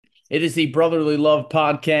It is the Brotherly Love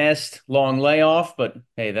podcast. Long layoff, but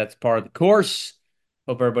hey, that's part of the course.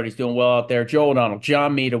 Hope everybody's doing well out there. Joe O'Donnell,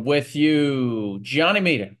 John Mita with you. Johnny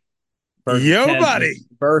Mita, birds are Yo, 10, buddy.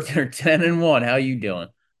 birds are 10 and 1. How you doing?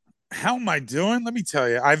 How am I doing? Let me tell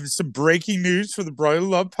you. I have some breaking news for the Brotherly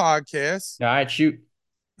Love podcast. All right, shoot.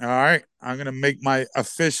 All right. I'm going to make my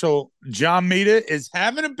official John Mita is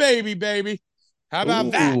having a baby, baby. How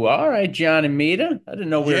about that? Ooh, all right, Johnny Mita. Yeah, I man. didn't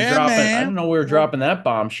know we were Well, dropping that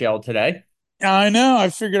bombshell today. I know. I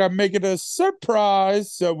figured I'd make it a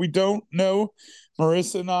surprise. So we don't know.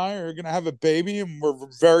 Marissa and I are going to have a baby, and we're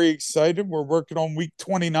very excited. We're working on week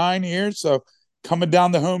 29 here. So coming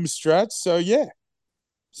down the home stretch. So, yeah.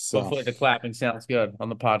 So, Hopefully the clapping sounds good on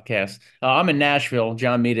the podcast. I'm in Nashville.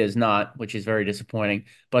 John Mita is not, which is very disappointing.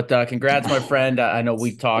 But congrats, my friend. I know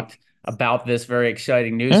we talked about this very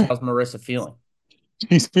exciting news. yeah. How's Marissa feeling?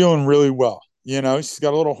 She's feeling really well. She's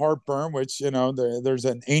got a little heartburn, which, there's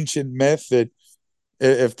an ancient myth that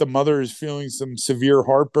if the mother is feeling some severe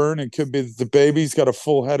heartburn, it could be that the baby's got a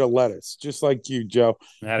full head of lettuce, just like you, Joe.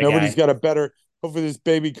 That a Nobody's guy. got a better. Hopefully, this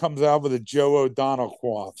baby comes out with a Joe O'Donnell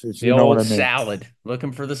quaff, if The you know what old I mean. salad.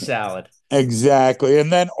 Looking for the salad. Exactly.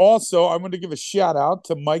 And then also, I want to give a shout out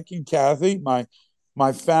to Mike and Kathy,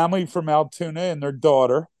 my family from Altoona and their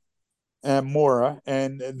daughter and Mora,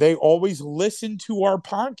 and they always listen to our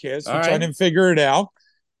podcast, All which I right. didn't figure it out,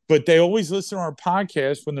 but they always listen to our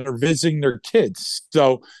podcast when they're visiting their kids.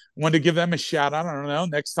 So I wanted to give them a shout out. I don't know.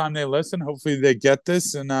 Next time they listen, hopefully they get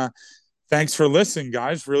this. And thanks for listening,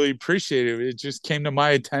 guys. Really appreciate it. It just came to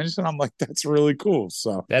my attention. I'm like, that's really cool.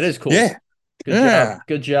 So That is cool. yeah, Good job. yeah,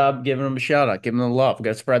 Good job giving them a shout out. Giving them the love. We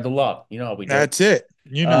got to spread the love. You know how we do. that's it.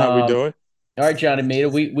 You know how we Um, do it. all right, Johnny Mita,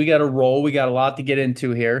 we got to roll. We got a lot to get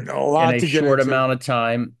into here A in lot a to get short into. amount of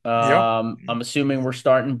time. Yep. I'm assuming we're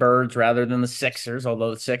starting Birds rather than the Sixers,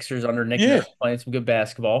 although the Sixers under Nick Yeah, Nurse playing some good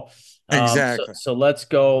basketball. So exactly. so let's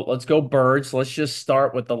go Birds. Let's just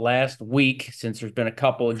start with the last week since there's been a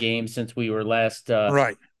couple of games since we were last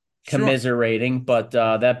Right. Sure. commiserating. But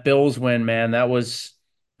that Bills win, man, that was.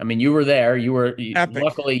 I mean, you were there. Epic.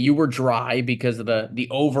 Luckily you were dry because of the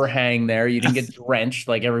overhang there. You didn't get drenched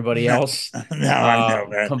like everybody No, else. no, I know,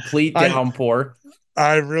 man. Complete I downpour.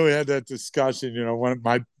 I really had that discussion. One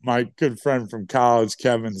of my good friend from college,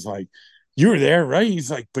 Kevin's like, "You were there, right?" He's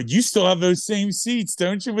like, "But you still have those same seats,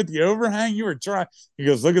 don't you? With the overhang, you were dry." He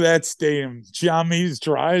goes, "Look at that stadium. John Me's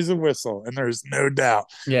dry as a whistle, and there's no doubt.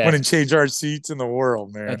 Yeah, Wouldn't change our seats in the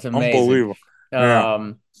world, man. that's amazing. Unbelievable."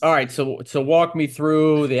 Yeah. All right, so walk me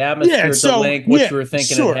through the Yeah. atmosphere at the So link, what yeah, you were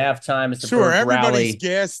thinking at sure. halftime as the Sure, Birds everybody's rally.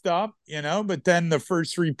 gassed up, but then the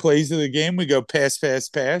first three plays of the game, we go pass, pass,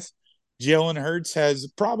 pass. Jalen Hurts has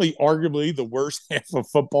probably arguably the worst half of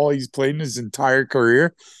football he's played in his entire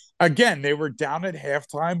career. Again, they were down at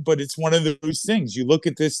halftime, but it's one of those things. You look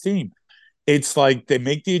at this team, it's like they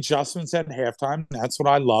make the adjustments at halftime. That's what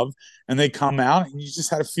I love. And they come out, and you just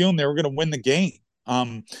had a feeling they were going to win the game.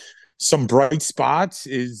 Some bright spots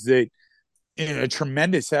is that a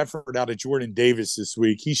tremendous effort out of Jordan Davis this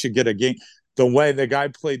week. He should get a game. The way the guy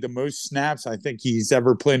played the most snaps I think he's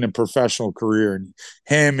ever played in a professional career. And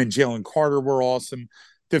him and Jalen Carter were awesome.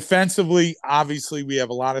 Defensively, obviously, we have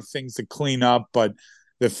a lot of things to clean up, but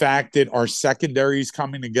the fact that our secondary is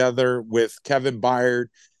coming together with Kevin Byard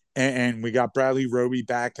and we got Bradley Roby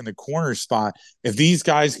back in the corner spot. If these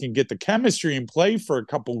guys can get the chemistry and play for a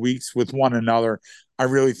couple weeks with one another, I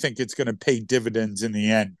really think it's going to pay dividends in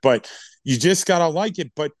the end. But you just got to like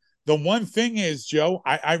it. But the one thing is, Joe,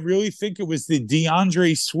 I really think it was the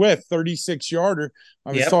DeAndre Swift 36 yarder. I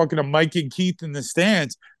was Yep. talking to Mike and Keith in the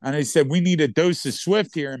stands, and I said, we need a dose of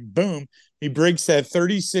Swift here. And boom, he breaks that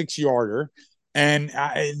 36 yarder and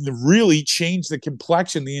really changed the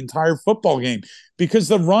complexion of the entire football game because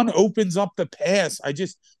the run opens up the pass. I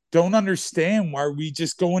just don't understand why we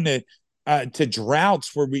just go into to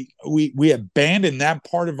droughts where we abandon that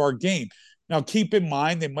part of our game. Now, keep in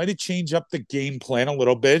mind, they might have changed up the game plan a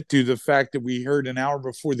little bit due to the fact that we heard an hour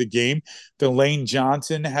before the game that Lane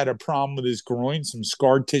Johnson had a problem with his groin. Some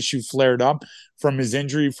scar tissue flared up from his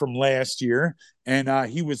injury from last year, and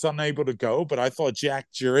he was unable to go. But I thought Jack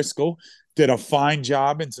Driscoll did a fine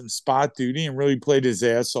job in some spot duty and really played his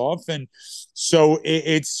ass off. And so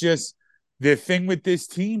it's just the thing with this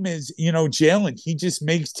team is, Jalen, he just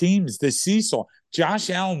makes teams the seesaw. Josh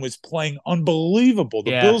Allen was playing unbelievable,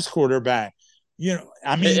 the Yeah. Bills quarterback.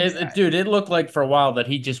 I mean, Dude, it looked like for a while that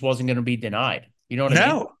he just wasn't going to be denied. You know what I mean?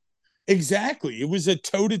 no, exactly. It was a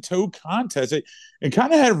toe to toe contest. It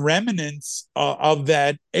kind of had remnants of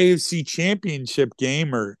that AFC championship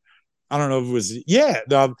game, or I don't know if it was, yeah,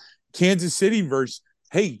 the Kansas City versus,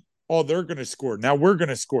 hey, oh, they're going to score. Now we're going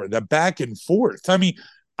to score. The back and forth. I mean,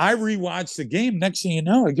 I rewatched the game. Next thing you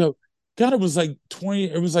know, I go, God, it was like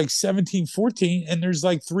 20, it was like 17-14, and there's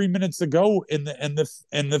like 3 minutes to go in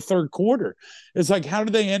the third quarter. It's like, how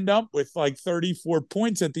did they end up with like 34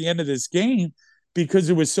 points at the end of this game? Because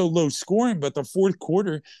it was so low scoring, but the fourth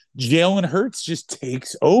quarter, Jalen Hurts just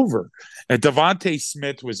takes over. And Devontae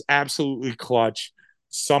Smith was absolutely clutch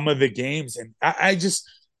some of the games. And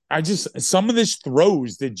some of this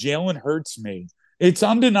throws that Jalen Hurts made, it's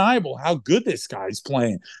undeniable how good this guy's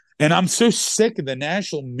playing. And I'm so sick of the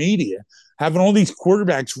national media having all these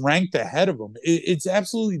quarterbacks ranked ahead of him. It's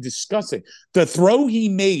absolutely disgusting. The throw he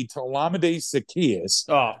made to Olamide Zaccheaus,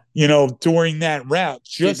 Oh, during that route,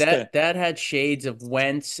 dude, just the that had shades of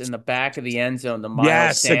Wentz in the back of the end zone, the Miles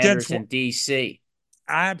yes Sanders against in DC.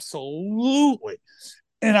 absolutely.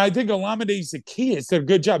 And I think Olamide Zaccheaus did a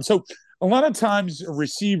good job. So a lot of times a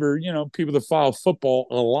receiver, people that follow football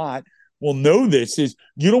a lot will know this is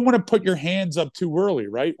you don't want to put your hands up too early,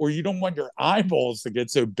 right? Or you don't want your eyeballs to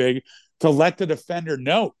get so big to let the defender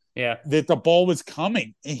know Yeah. that the ball was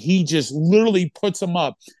coming. And he just literally puts them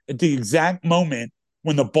up at the exact moment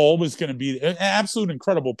when the ball was going to be an absolute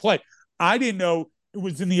incredible play. I didn't know it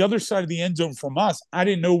was in the other side of the end zone from us. I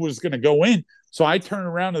didn't know it was going to go in. So I turned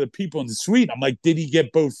around to the people in the suite. I'm like, did he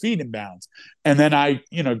get both feet in bounds? And then I,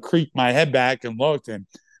 creaked my head back and looked, and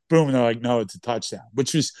boom, and they're like, no, it's a touchdown,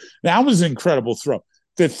 that was an incredible throw.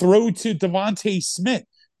 The throw to Devontae Smith,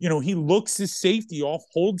 he looks his safety off,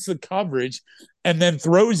 holds the coverage, and then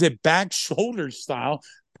throws it back shoulder style,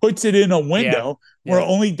 puts it in a Yeah. window where Yeah.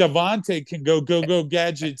 only Devontae can go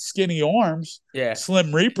gadget, skinny arms, Yeah.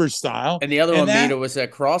 Slim Reaper style. And the other And one, that, Mita, was a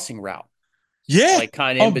crossing route, yeah, like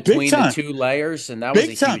kind of in oh, big between the time. two layers, and that was a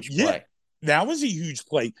Big time. huge Yeah. play. That was a huge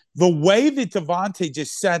play. The way that Devontae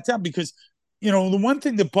just sat down, because, the one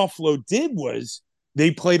thing that Buffalo did was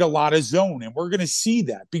they played a lot of zone, and we're going to see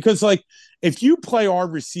that because, like, if you play our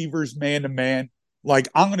receivers man to man, like,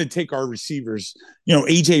 I'm going to take our receivers,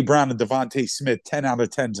 AJ Brown and Devontae Smith 10 out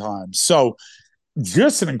of 10 times. So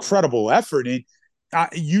just an incredible effort. And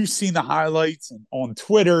you've seen the highlights on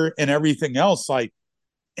Twitter and everything else. Like,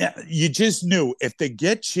 you just knew if they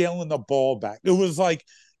get Jalen the ball back, it was like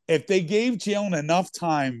if they gave Jalen enough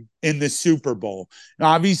time in the Super Bowl.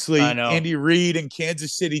 I Obviously, know. Andy Reid and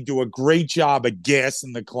Kansas City do a great job of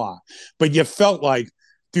gassing the clock, but you felt like,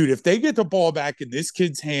 dude, if they get the ball back in this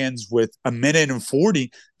kid's hands with a minute and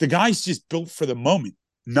 40, the guy's just built for the moment.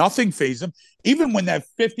 Nothing fazed him. Even when that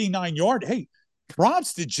 59-yard, hey,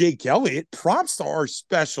 props to Jake Elliott. Props to our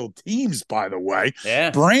special teams, by the way.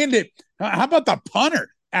 Yeah. Brandon, how about the punter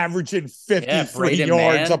averaging Yeah. 53 Braden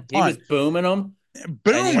yards a Mann, he was punt? booming them. And you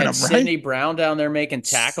Booming had them, right? Sidney Brown down there making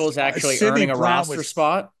tackles, actually Sidney earning a Brown roster was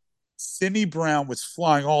spot. Sidney Brown was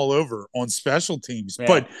flying all over on special teams. Yeah.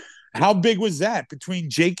 But how big was that between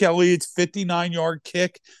Jake Elliott's 59-yard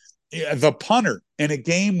kick, the punter, in a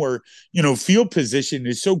game where, field position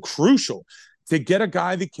is so crucial to get a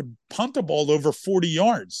guy that can punt the ball over 40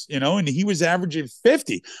 yards, and he was averaging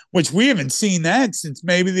 50, which we haven't seen that since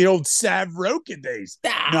maybe the old Sav Roken days.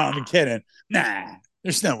 No, I'm Ah, kidding. Nah,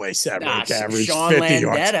 there's no way Sav Roken averaged Sean 50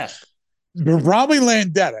 yards. Landetta. Probably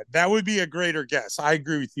Landetta. That would be a greater guess. I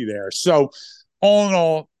agree with you there. So, all in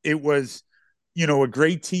all, it was, a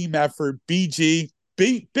great team effort. BG,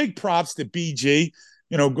 big props to BG.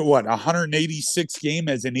 186 game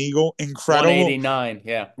as an Eagle. Incredible. 189.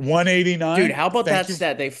 Yeah. Dude, 189. how about Thank that you.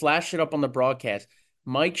 stat? They flashed it up on the broadcast.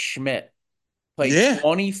 Mike Schmidt played Yeah.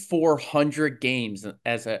 2,400 games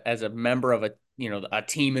as a member of a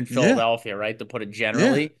team in Yeah. Philadelphia, right? To put it Yeah.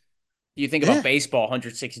 generally. You think about Yeah. baseball,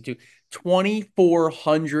 162,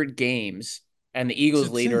 2,400 games, and the It's Eagles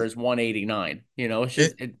leader insane. is 189. It's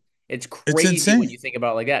just It, it's it's crazy when insane. you think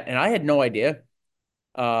about it like that. And I had no idea.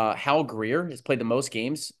 Hal Greer has played the most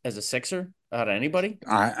games as a Sixer out of anybody.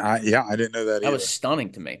 Yeah, I didn't know that That was either.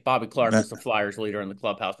 stunning to me. Bobby Clark That, was the Flyers leader in the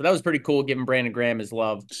clubhouse, but that was pretty cool giving Brandon Graham his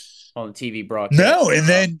love on the TV no, broadcast. and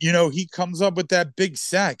then, he comes up with that big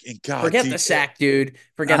sack. And God, Forget the dude, sack, dude.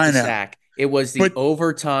 Forget I the know. sack. It was the But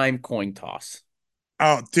overtime coin toss.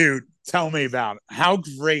 oh, dude, tell me about it. How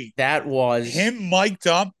great That was him mic'd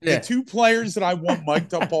up. The yeah. two players that I want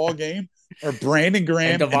mic'd up all game are Brandon And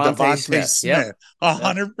Graham and Devontae Devontae Smith. Yep. Smith. A Yep.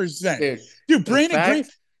 100%. Dude, Dude, the Brandon Graham,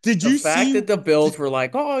 fact did the you fact see? that the Bills were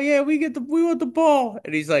like, "Oh yeah, we want the ball,"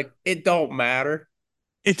 and he's like, "It don't matter."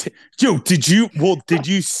 It, Joe, did you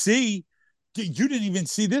see? You didn't even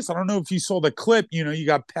see this. I don't know if you saw the clip. You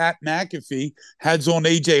got Pat McAfee heads on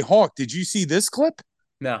AJ Hawk. Did you see this clip?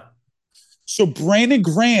 No. So Brandon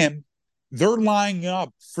Graham, they're lining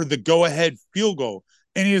up for the go-ahead field goal.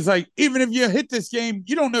 And he's like, even if you hit this game,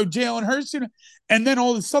 you don't know Jalen Hurts. And then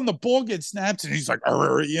all of a sudden the ball gets snapped and he's like,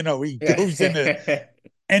 he goes into Yeah.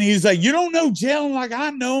 And he's like, you don't know Jalen like I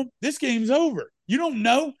know him. This game's over. You don't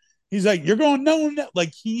know. He's like, you're going to know him.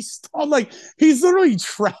 Like he's literally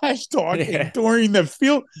trash talking Yeah. during the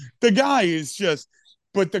field. The guy is just,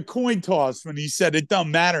 but the coin toss when he said it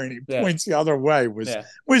doesn't matter and he Yeah. points the other way Yeah.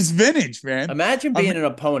 was vintage, man. Imagine I being mean,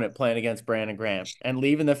 an opponent playing against Brandon Graham and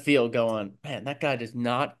leaving the field going, man, that guy does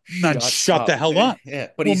not not shut shut the up. hell up. Yeah,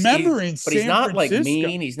 Well, remember in but he's San not like Francisco,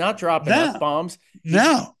 mean. He's not dropping f no, bombs. He just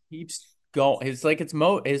no, keeps going. It's like it's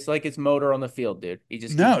motor on the field, dude. He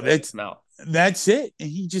just keeps no, running his mouth. that's it. And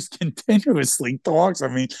he just continuously talks. I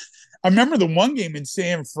mean, I remember the one game in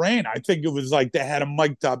San Fran. I think it was like they had him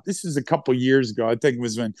mic'd up. This is a couple years ago. I think it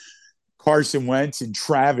was when Carson Wentz and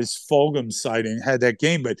Travis Fulgham sighting had that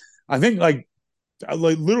game. But I think like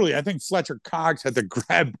literally, I think Fletcher Cox had to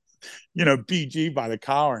grab BG by the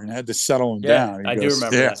collar and had to settle him Yeah, down. He I do goes,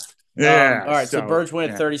 remember yeah, that. yeah. All right, so So Birds win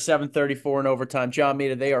at yeah, 37-34 in overtime. John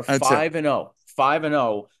Mita, they are that's it. 5-0.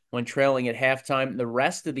 5-0 when trailing at halftime. The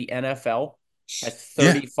rest of the NFL has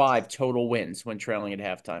Yeah, 35 total wins when trailing at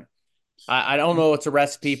halftime. I don't know it's a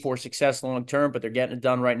recipe for success long term, but they're getting it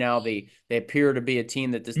done right now. They appear to be a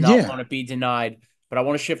team that does not yeah, want to be denied. But I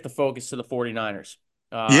want to shift the focus to the 49ers.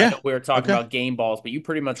 I yeah. know we were talking Okay, about game balls, but you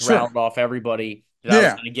pretty much sure. rattled off everybody that I was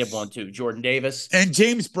Yeah, going to give one to. Jordan Davis, and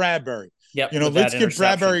James Bradbury. yep, with that Let's give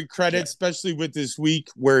interception. Bradbury credit, Yeah, especially with this week,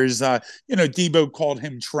 whereas Debo called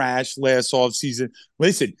him trash last offseason.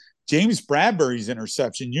 Listen, James Bradbury's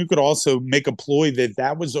interception, you could also make a ploy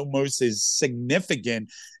that was almost as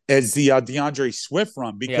significant as the DeAndre Swift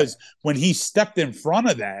run yeah. because when he stepped in front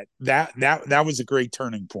of that was a great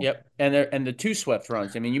turning point. Yep, and the two swept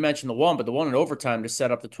runs. I mean, you mentioned the one, but the one in overtime to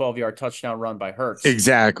set up the 12-yard touchdown run by Hurts,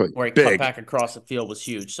 Exactly, where he cut big, back across the field was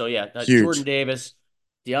huge. So yeah, Jordan huge, Davis,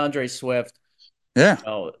 DeAndre Swift, yeah,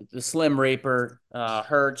 the Slim Reaper,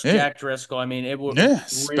 Hurts, yeah, Jack Driscoll. I mean, yeah.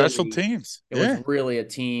 Special teams, it was yeah. really a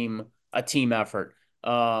team effort.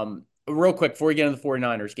 Real quick before we get into the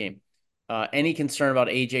 49ers game, any concern about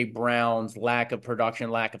AJ Brown's lack of production,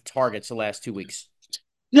 lack of targets the last 2 weeks?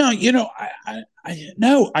 No,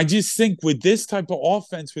 no. I just think with this type of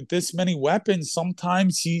offense, with this many weapons,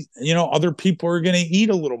 sometimes other people are going to eat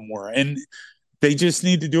a little more, and they just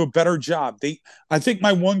need to do a better job. I think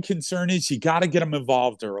my one concern is you got to get them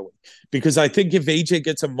involved early because I think if AJ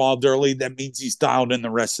gets involved early, that means he's dialed in the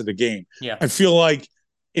rest of the game. Yeah. I feel like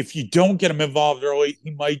if you don't get him involved early, he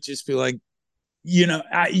might just be like, you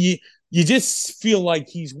just feel like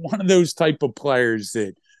he's one of those type of players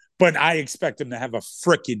that. But I expect him to have a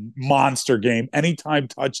freaking monster game. Anytime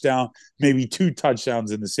touchdown, maybe two touchdowns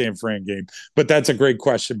in the San Fran game. But that's a great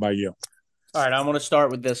question by you. All right, I want to start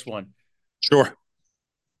with this one. Sure.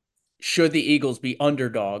 Should the Eagles be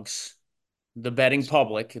underdogs, the betting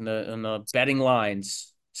public and the betting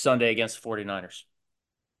lines Sunday against the 49ers?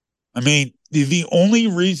 I mean, the only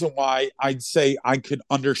reason why I'd say I could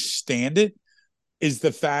understand it is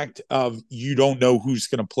the fact of you don't know who's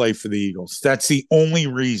going to play for the Eagles. That's the only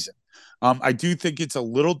reason. I do think it's a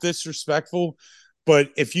little disrespectful,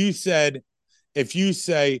 but if you say,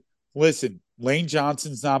 listen, Lane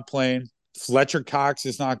Johnson's not playing, Fletcher Cox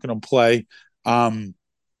is not going to play, um,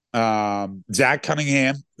 Zach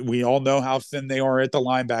Cunningham, we all know how thin they are at the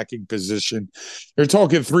linebacking position. They're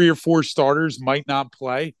talking 3 or 4 starters might not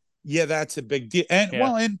play. Yeah, that's a big deal. And Yeah.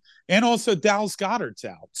 well, and also Dallas Goddard's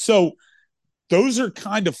out. So those are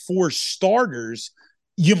kind of 4 starters.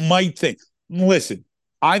 You might think, listen,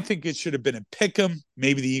 I think it should have been a pick 'em.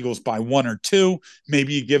 Maybe the Eagles by 1 or 2.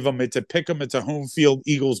 Maybe you give them it's a pick 'em. It's a home field.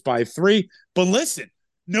 Eagles by 3. But listen,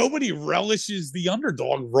 nobody relishes the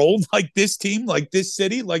underdog role like this team, like this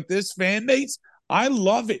city, like this fan base. I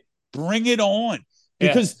love it. Bring it on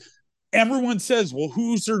Yeah. because everyone says, well,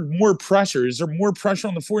 who's there more pressure? Is there more pressure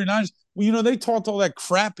on the 49ers? Well, they talked all that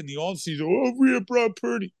crap in the offseason. Oh, we have Brock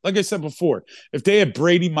Purdy. Like I said before, if they had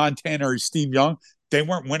Brady, Montana, or Steve Young, they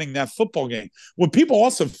weren't winning that football game. What people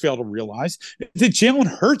also fail to realize is that Jalen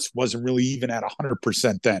Hurts wasn't really even at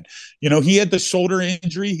 100% then. He had the shoulder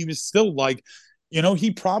injury. He was still like,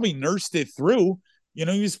 he probably nursed it through.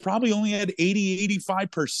 He was probably only at 80,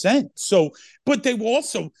 85%. So, but they will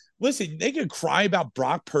also, listen, they could cry about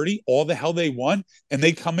Brock Purdy all the hell they want, and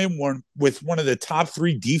they come in with one of the top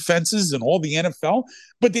 3 defenses in all the NFL,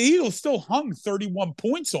 but the Eagles still hung 31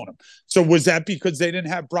 points on them. So was that because they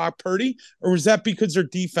didn't have Brock Purdy, or was that because their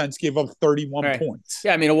defense gave up All 31 right. points?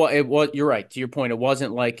 Yeah, I mean, it was you're right. To your point, it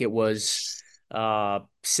wasn't like it was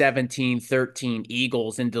 17-13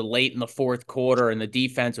 Eagles into late in the fourth quarter and the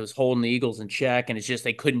defense was holding the Eagles in check and it's just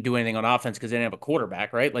they couldn't do anything on offense because they didn't have a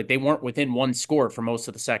quarterback, right? Like they weren't within one score for most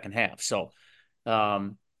of the second half. So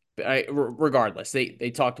regardless,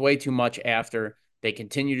 they talked way too much after. They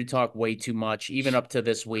continue to talk way too much, even up to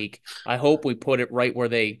this week. I hope we put it right where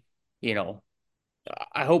they, you know,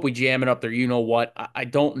 I hope we jam it up there. You know what? I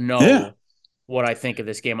don't Yeah. know what I think of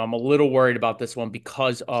this game. I'm a little worried about this one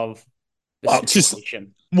because of the Well, just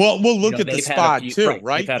situation. we'll You look know, at the they've had a spot few, too, right? They've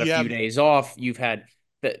right? had a You few have days off. You've had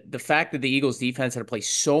the fact that the Eagles defense had to play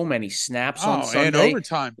so many snaps on and Sunday,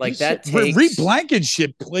 overtime. like that Reed takes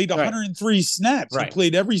Blankenship played right, 103 snaps. He right,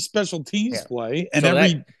 played every special teams yeah. play and So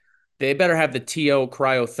every. that they better have the TO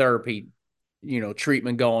cryotherapy,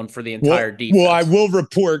 treatment going for the entire Well, I defense. will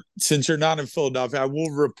report, since you're not in Philadelphia, I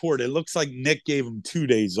will report. It looks like Nick gave him 2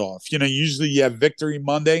 days off. Usually you have Victory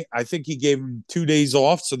Monday. I think he gave him 2 days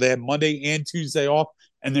off, so they had Monday and Tuesday off,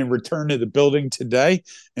 and then returned to the building today.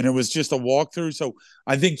 And it was just a walkthrough. So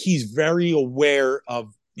I think he's very aware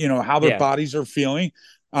of how their Yeah, bodies are feeling.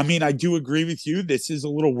 I mean, I do agree with you. This is a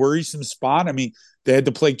little worrisome spot. I mean, they had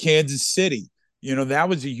to play Kansas City. That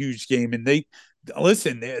was a huge game, and they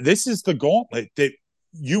listen. This is the gauntlet that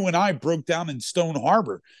you and I broke down in Stone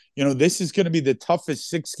Harbor. This is going to be the toughest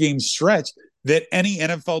 6 game stretch that any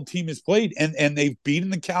NFL team has played, and they've beaten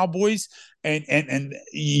the Cowboys, and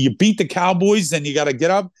you beat the Cowboys, then you got to get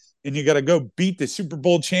up and you got to go beat the Super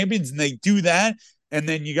Bowl champions, and they do that, and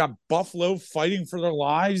then you got Buffalo fighting for their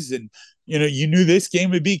lives, and you knew this game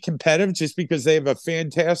would be competitive just because they have a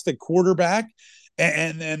fantastic quarterback,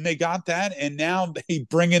 and they got that, and now they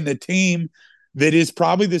bring in the team that is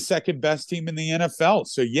probably the second best team in the NFL.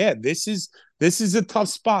 So yeah, this is a tough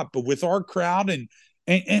spot, but with our crowd and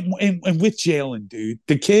with Jalen, dude,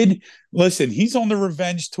 the kid, listen, he's on the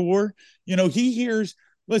revenge tour. He hears.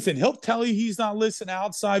 Listen, he'll tell you he's not listening to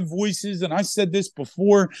outside voices. And I said this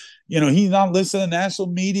before, he's not listening to national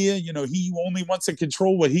media. He only wants to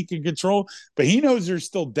control what he can control, but he knows there's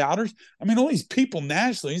still doubters. I mean, all these people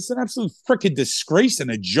nationally, it's an absolute freaking disgrace and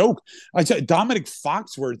a joke. I said Dominic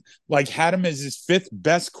Foxworth had him as his fifth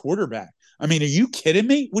best quarterback. I mean, are you kidding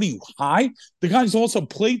me? What are you high? The guy's also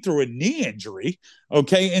played through a knee injury,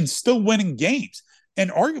 okay, and still winning games. And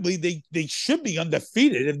arguably, they should be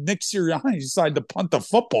undefeated if Nick Sirianni decided to punt the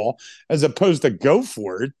football as opposed to go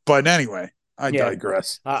for it. But anyway, I yeah.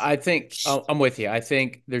 digress. I think I'm with you. I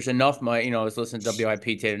think there's enough, I was listening to WIP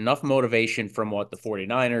today, enough motivation from what the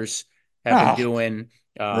 49ers have been Oh, doing.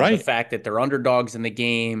 The right. fact that they're underdogs in the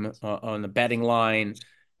game on the betting line,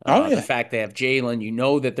 Oh, the yeah. fact they have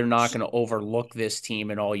Jalen, that they're not going to overlook this team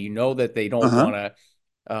at all. That they Uh don't huh. want to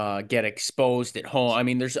get exposed at home. I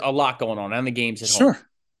mean, there's a lot going on, and the game's at home. Sure.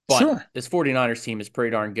 But Sure. this 49ers team is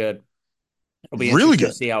pretty darn good. It'll be Really interesting to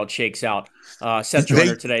good. see how it shakes out. Seth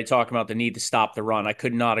Joyner They, today talking about the need to stop the run. I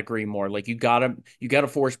could not agree more. Like you gotta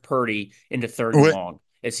force Purdy into third and well, long.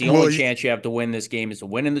 It's the only well, chance you have to win this game is to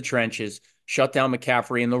win in the trenches, shut down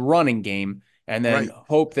McCaffrey in the running game, and then right.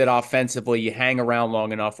 hope that offensively you hang around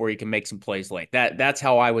long enough where you can make some plays late. That's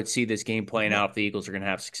how I would see this game playing Well, out if the Eagles are going to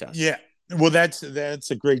have success. yeah. Well, that's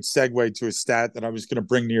a great segue to a stat that I was going to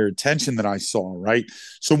bring to your attention that I saw, right?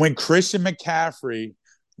 So when Christian McCaffrey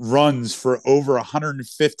runs for over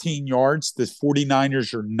 115 yards, the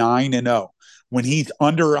 49ers are 9-0. When he's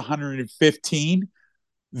under 115,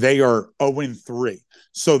 they are 0-3.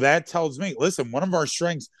 So that tells me, listen, one of our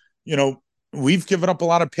strengths, you know, we've given up a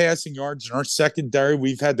lot of passing yards in our secondary.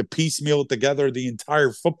 We've had to piecemeal it together the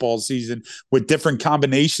entire football season with different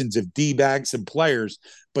combinations of D backs and players.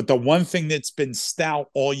 But the one thing that's been stout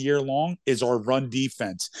all year long is our run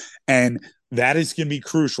defense. And that is going to be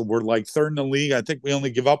crucial. We're like third in the league. I think we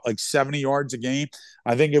only give up like 70 yards a game.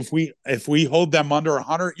 I think if we hold them under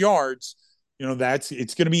 100 yards,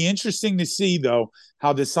 it's going to be interesting to see though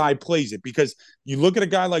how this side plays it, because you look at a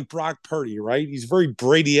guy like Brock Purdy, right? He's very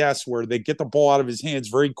Brady-esque where they get the ball out of his hands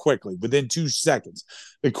very quickly within 2 seconds.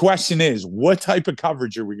 The question is, what type of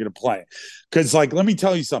coverage are we going to play? Because, let me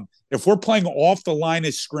tell you something. If we're playing off the line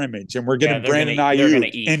of scrimmage and we're Yeah, getting Brandon they're gonna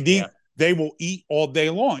Ayuk, eat. and Yeah. they will eat all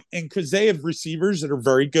day long. And because they have receivers that are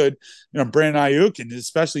very good, Brandon Ayuk and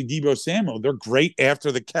especially Deebo Samuel, they're great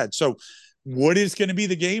after the catch. So what is going to be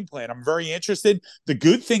the game plan? I'm very interested. The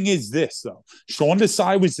good thing is this, though. Sean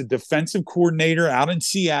Desai was the defensive coordinator out in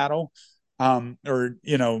Seattle, or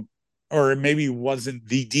maybe he wasn't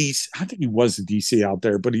the DC. I think he was the DC out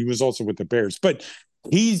there, but he was also with the Bears. But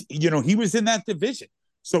he was in that division.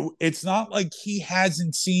 So it's not like he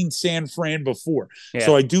hasn't seen San Fran before.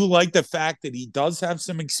 So Yeah. I do like the fact that he does have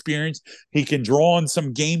some experience. He can draw on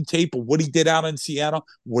some game tape of what he did out in Seattle.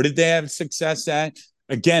 What did they have success at?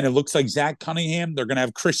 Again, it looks like Zach Cunningham. They're going to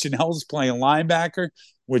have Christian Ellis playing linebacker,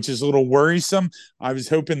 which is a little worrisome. I was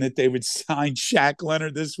hoping that they would sign Shaq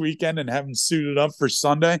Leonard this weekend and have him suited up for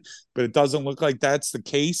Sunday, but it doesn't look like that's the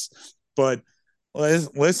case. But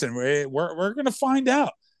listen, we're going to find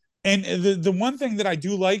out. And the one thing that I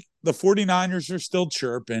do like, the 49ers are still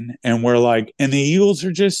chirping, and we're like, and the Eagles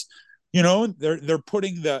are just, they're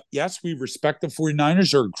putting yes, we respect the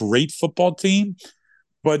 49ers, are a great football team,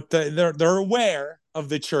 but they're aware of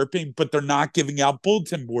the chirping, but they're not giving out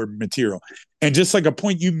bulletin board material. And just like a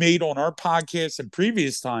point you made on our podcast and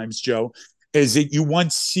previous times, Joe, is that you want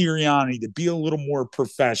Sirianni to be a little more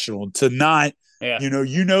professional, to not, Yeah.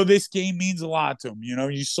 this game means a lot to him.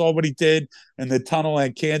 You saw what he did in the tunnel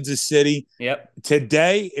at Kansas City. Yep.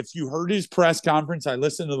 Today, if you heard his press conference, I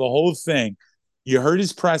listened to the whole thing. You heard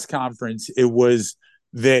his press conference. It was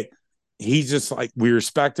that he's just like, we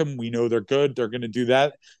respect them. We know they're good. They're going to do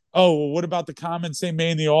that. Oh, well, what about the comments they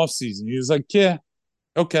made in the offseason? He was like, yeah,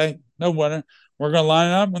 okay, no wonder. We're going to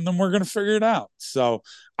line up and then we're going to figure it out. So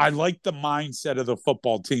I like the mindset of the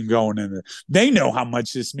football team going in there. They know how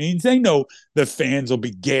much this means. They know the fans will be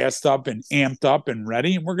gassed up and amped up and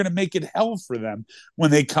ready, and we're going to make it hell for them when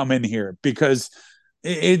they come in here because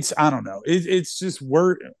it's, I don't know. It's just,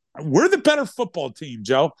 we're the better football team,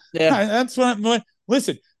 Joe. Yeah. That's what I'm,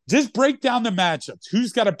 listen, just break down the matchups.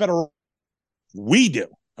 Who's got a better? We do.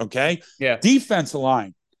 Okay. Yeah. Defensive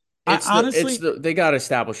line. I honestly, They got to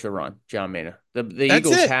establish the run, John Mena. The that's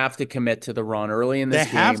Eagles it. have to commit to the run early in They this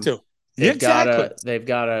have game. to. Yeah, exactly. They've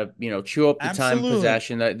got to, chew up the time Absolutely.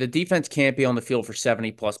 possession. The defense can't be on the field for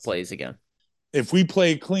 70 plus plays again. If we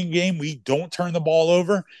play a clean game, we don't turn the ball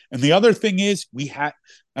over. And the other thing is, we have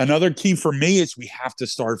another key for me is we have to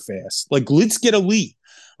start fast. Like, let's get a lead.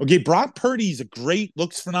 Okay, Brock Purdy's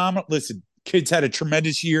looks phenomenal. Listen, kid's had a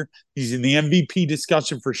tremendous year. He's in the MVP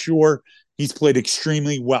discussion for sure. He's played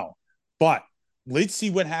extremely well. But let's see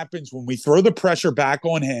what happens when we throw the pressure back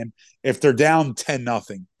on him if they're down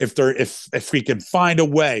 10-0. If we can find a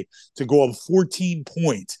way to go up 14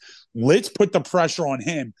 points, let's put the pressure on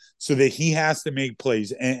him so that he has to make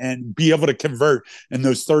plays and be able to convert in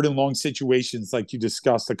those third and long situations like you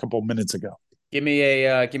discussed a couple of minutes ago. Give me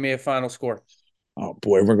a final score. Oh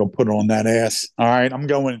boy, we're gonna put it on that ass. All right, I'm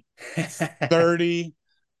going 30.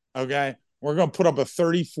 Okay. We're gonna put up a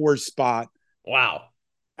 34 spot. Wow.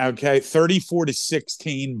 Okay,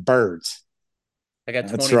 34-16 birds.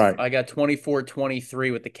 That's right. I got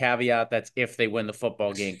 24-23 with the caveat that's if they win the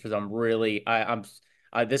football game because I'm really I'm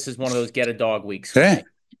this is one of those get a dog weeks for Yeah. me.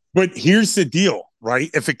 But here's the deal, right?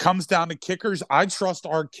 If it comes down to kickers, I trust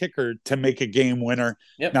our kicker to make a game winner.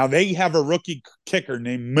 Yep. Now they have a rookie kicker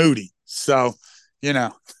named Moody. So, you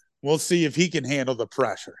know, we'll see if he can handle the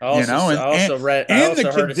pressure, I and the also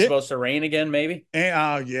heard it's supposed to rain again, maybe.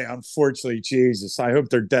 oh yeah, unfortunately, Jesus. I hope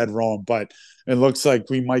they're dead wrong, but it looks like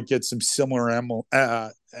we might get some similar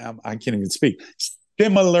I can't even speak.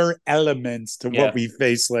 Similar elements to what Yeah. we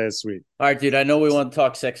faced last week. All right, dude. I know we want to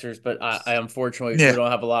talk Sixers, but I unfortunately we Yeah. don't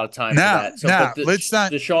have a lot of time for Now, that. So, now but let's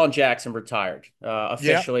not. Deshaun Jackson retired Yep.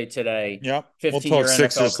 officially today. Yep. We'll talk 15-year NFL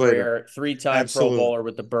Sixers later. career, three-time Pro Absolutely. Bowler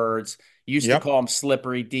with the Birds. Used to Yep. call him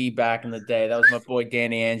Slippery D back in the day. That was my boy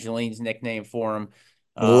Danny Angeline's nickname for him.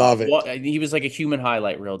 Love it. He was like a human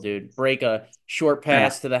highlight reel, dude. Break a short Yeah.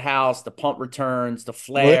 pass to the house, the punt returns, the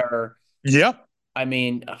flare. Yep. I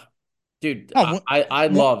mean, dude, Oh, I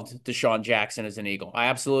loved Deshaun Jackson as an Eagle. I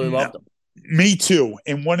absolutely no, loved him. me too.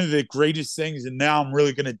 And one of the greatest things, and now I'm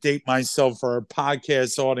really going to date myself for our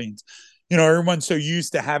podcast audience. Everyone's so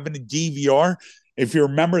used to having a DVR. If you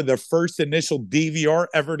remember the first initial DVR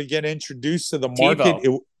ever to get introduced to the market,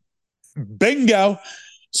 TiVo. bingo.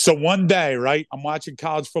 So one day, right, I'm watching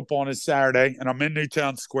college football on a Saturday, and I'm in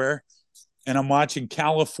Newtown Square, and I'm watching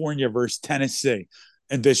California versus Tennessee.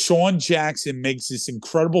 And Deshaun Jackson makes this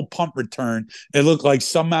incredible punt return. It looked like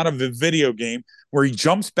some out of a video game where he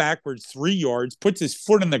jumps backwards 3 yards, puts his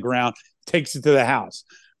foot in the ground, takes it to the house.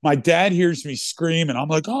 My dad hears me scream, and I'm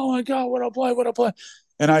like, "Oh my God, what a play, what a play."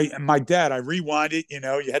 My dad, I rewind it,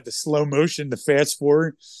 you had the slow motion, the fast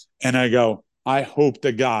forward, and I go, I hope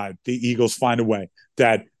to God the Eagles find a way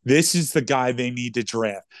that this is the guy they need to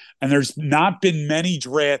draft. And there's not been many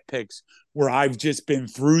draft picks where I've just been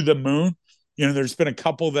through the moon. There's been a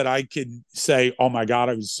couple that I can say, oh my God,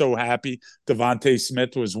 I was so happy. Devontae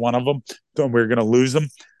Smith was one of them. Thought we were going to lose him.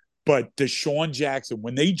 But Deshaun Jackson,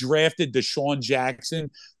 when they drafted Deshaun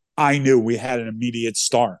Jackson, I knew we had an immediate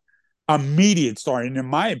star. Immediate star. And in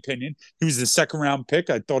my opinion, he was the second round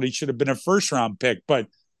pick. I thought he should have been a first round pick. But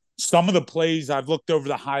some of the plays, I've looked over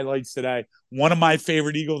the highlights today. One of my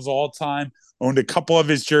favorite Eagles all time, owned a couple of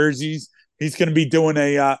his jerseys. He's going to be doing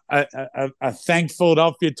a Thank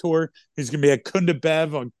Philadelphia tour. He's going to be at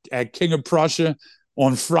Kundabev at King of Prussia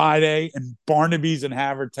on Friday, and Barnaby's in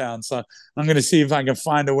Havertown. So I'm going to see if I can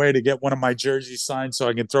find a way to get one of my jerseys signed so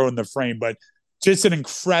I can throw in the frame. But just an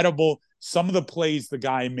incredible, some of the plays the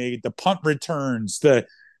guy made, the punt returns,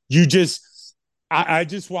 you just I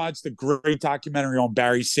just watched a great documentary on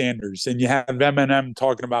Barry Sanders, and you have Eminem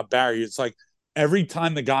talking about Barry. It's like every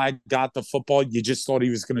time the guy got the football, you just thought he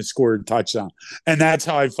was going to score a touchdown. And that's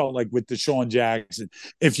how I felt like with Deshaun Jackson.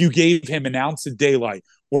 If you gave him an ounce of daylight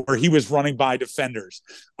where he was running by defenders,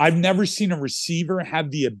 I've never seen a receiver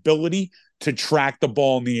have the ability to track the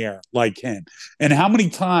ball in the air like him. And how many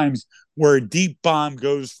times where a deep bomb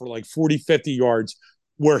goes for like 40, 50 yards,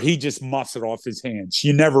 where he just muffs it off his hands.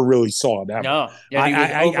 You never really saw it ever. No, yeah, he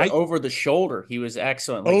was I over the shoulder. He was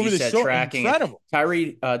excellent, like you over the said, show, tracking it. incredible.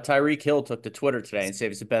 Tyreek Hill took to Twitter today and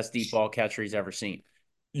said it's the best deep ball catcher he's ever seen.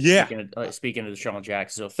 Yeah, Speaking of Deshaun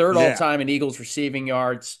Jackson, so third all yeah, time in Eagles receiving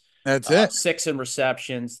yards, that's it, six in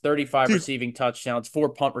receptions, 35 dude. receiving touchdowns, four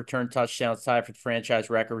punt return touchdowns, tied for the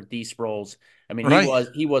franchise record with D Sproles. I mean, Right?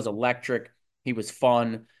 he was electric. He was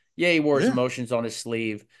fun. Yeah, he wore his Yeah, emotions on his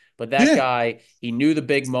sleeve, but that yeah, guy, he knew the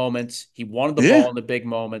big moments. He wanted the yeah, ball in the big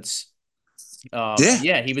moments. And yeah.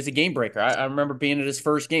 yeah, he was a game breaker. I remember being at his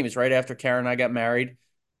first game. It's right after Karen and I got married.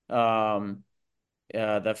 Um,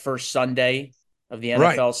 the first Sunday of the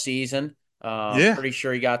Right? NFL season. Yeah, Pretty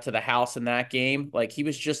sure he got to the house in that game. Like he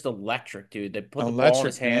was just electric, dude. They put the ball in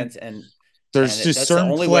his electric, man. hands, and There's just that's the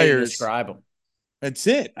certain only way to players. describe him. That's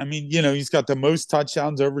it. I mean, he's got the most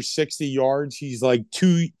touchdowns over 60 yards. He's like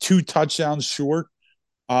two touchdowns short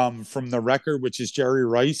from the record, which is Jerry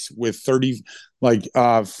Rice with 30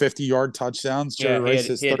 50-yard touchdowns. Jerry Yeah, Rice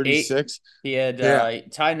has he had eight. 36. He had Yeah,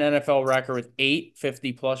 tied an NFL record with 8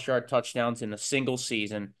 50+ yard touchdowns in a single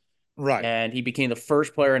season. right. And he became the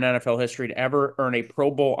first player in NFL history to ever earn a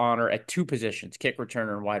Pro Bowl honor at two positions, kick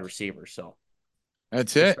returner and wide receiver. So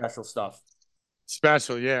That's pretty it. special stuff.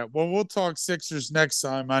 Special, yeah. Well, we'll talk Sixers next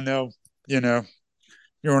time. I know, you know,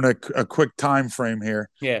 you're on a quick time frame here.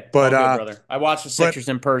 Yeah, But all good, brother. I watched the but Sixers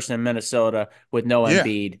in person in Minnesota with no yeah.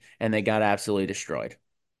 Embiid, and they got absolutely destroyed.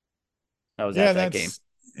 I was Yeah, at that game. that's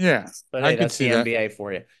yeah. But I hey, could that's see the that. NBA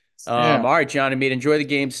for you. Yeah. All right, Johnny Mead, enjoy the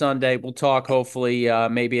game Sunday. We'll talk hopefully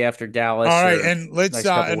maybe after All Dallas right, or and let's next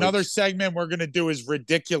couple another weeks. segment we're gonna do is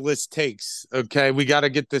ridiculous takes. Okay, we got to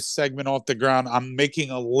get this segment off the ground. I'm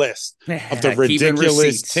making a list of the Keeping ridiculous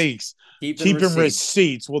receipts. takes. Keeping Keeping receipts.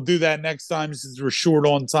 receipts. We'll do that next time since we're short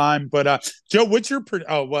on time. But Joe, what's your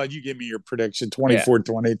oh well, you give me your prediction Yeah.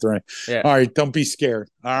 24-23. Yeah. All right, don't be scared.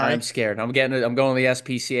 All I'm right. scared. I'm going to the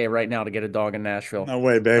SPCA right now to get a dog in Nashville No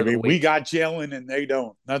way, for the baby. We week. got Jalen and they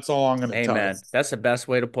don't. That's all I'm gonna tell you. Amen. That's the best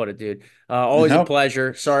way to put it, dude. Always a Nope.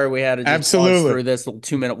 pleasure. Sorry we had to just buzz Absolutely. through this little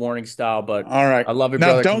 2 minute warning style, but All right. I love you, Now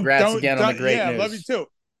brother. don't Congrats don't again on the don't great yeah, I love you news. too.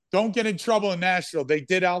 Don't get in trouble in Nashville. They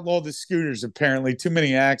did outlaw the scooters apparently. Too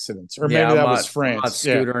many accidents. Or Yeah, maybe that was I'm not France.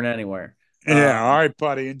 Yeah. scootering anywhere. Yeah. All right,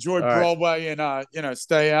 buddy. Enjoy All right. Broadway and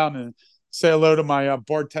stay out and say hello to my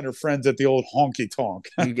bartender friends at the old honky tonk.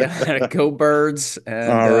 You got to go birds. And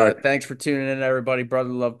All right. thanks for tuning in, everybody. Brother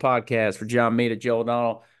Love Podcast for John Mita, Joe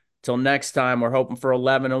O'Donnell. Till next time, we're hoping for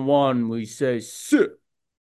 11-1. We say, sit.